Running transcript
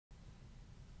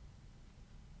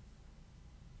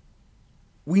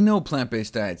We know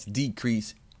plant-based diets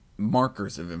decrease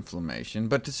markers of inflammation,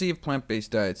 but to see if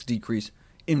plant-based diets decrease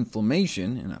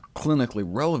inflammation in a clinically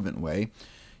relevant way,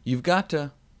 you've got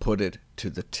to put it to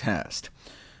the test.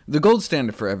 The gold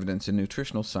standard for evidence in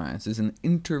nutritional science is an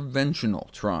interventional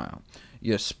trial.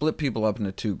 You split people up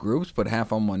into two groups, put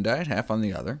half on one diet, half on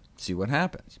the other, see what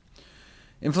happens.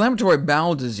 Inflammatory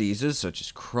bowel diseases, such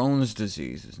as Crohn's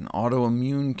disease, is an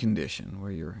autoimmune condition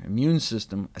where your immune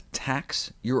system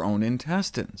attacks your own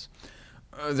intestines.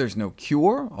 There's no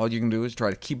cure. All you can do is try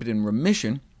to keep it in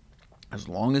remission as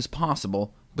long as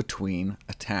possible between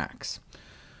attacks.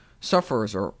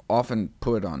 Sufferers are often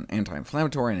put on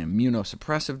anti-inflammatory and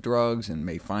immunosuppressive drugs and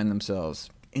may find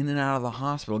themselves in and out of the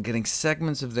hospital getting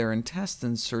segments of their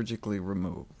intestines surgically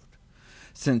removed.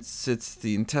 Since it's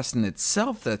the intestine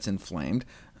itself that's inflamed,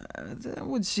 that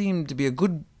would seem to be a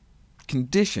good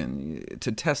condition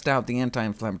to test out the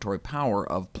anti-inflammatory power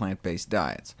of plant-based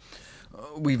diets.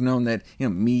 We've known that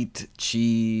meat,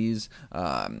 cheese,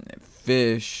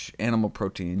 fish, animal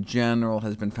protein in general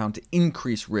has been found to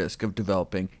increase risk of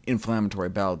developing inflammatory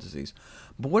bowel disease.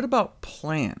 But what about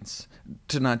plants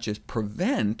to not just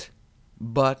prevent,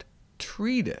 but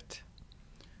treat it?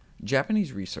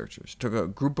 Japanese researchers took a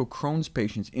group of Crohn's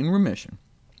patients in remission,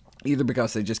 either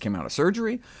because they just came out of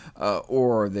surgery,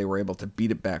 or they were able to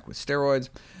beat it back with steroids,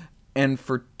 and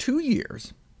for 2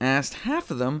 years asked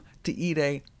half of them to eat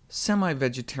a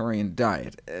semi-vegetarian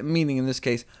diet, meaning in this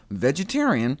case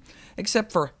vegetarian,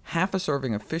 except for half a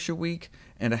serving of fish a week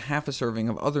and a half a serving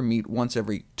of other meat once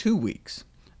every 2 weeks.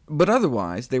 But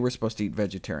otherwise, they were supposed to eat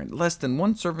vegetarian, less than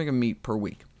 1 serving of meat per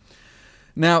week.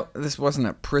 Now, this wasn't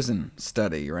a prison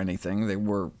study or anything. They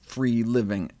were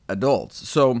free-living adults,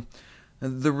 so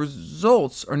the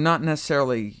results are not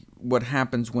necessarily what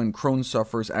happens when Crohn's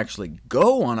sufferers actually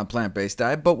go on a plant-based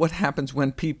diet, but what happens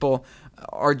when people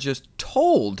are just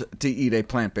told to eat a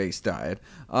plant-based diet,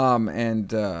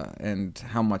 and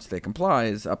how much they comply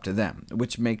is up to them,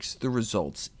 which makes the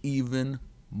results even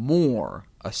more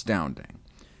astounding.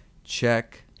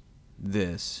 Check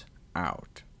this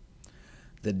out.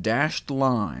 The dashed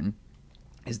line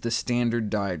is the standard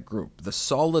diet group. The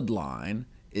solid line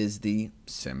is the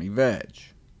semi-veg.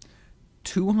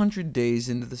 200 days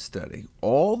into the study,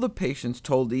 all the patients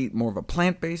told to eat more of a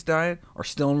plant-based diet are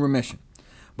still in remission,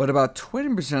 but about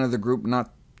 20% of the group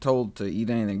not told to eat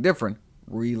anything different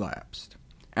relapsed.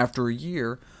 After a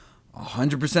year,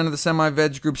 100% of the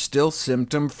semi-veg group still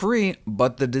symptom-free,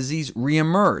 but the disease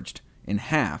reemerged in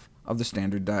half of the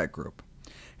standard diet group.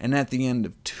 And at the end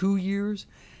of 2 years,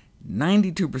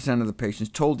 92% of the patients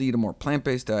told to eat a more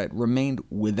plant-based diet remained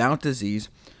without disease,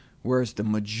 whereas the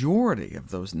majority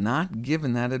of those not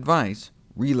given that advice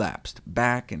relapsed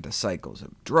back into cycles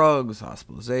of drugs,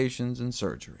 hospitalizations, and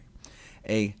surgery.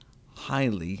 A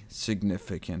highly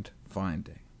significant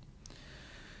finding.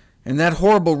 And that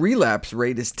horrible relapse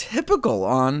rate is typical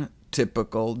on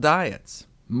typical diets.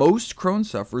 Most Crohn's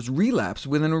sufferers relapse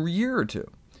within a year or two,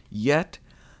 yet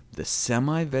the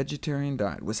semi-vegetarian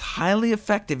diet was highly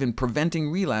effective in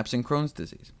preventing relapse in Crohn's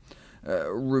disease.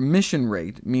 Remission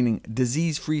rate, meaning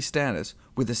disease-free status,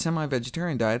 with a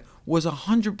semi-vegetarian diet was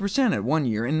 100% at 1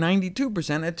 year and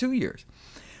 92% at 2 years.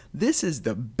 This is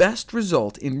the best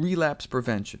result in relapse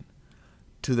prevention.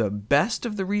 To the best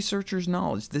of the researchers'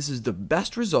 knowledge, this is the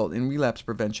best result in relapse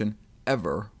prevention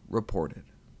ever reported.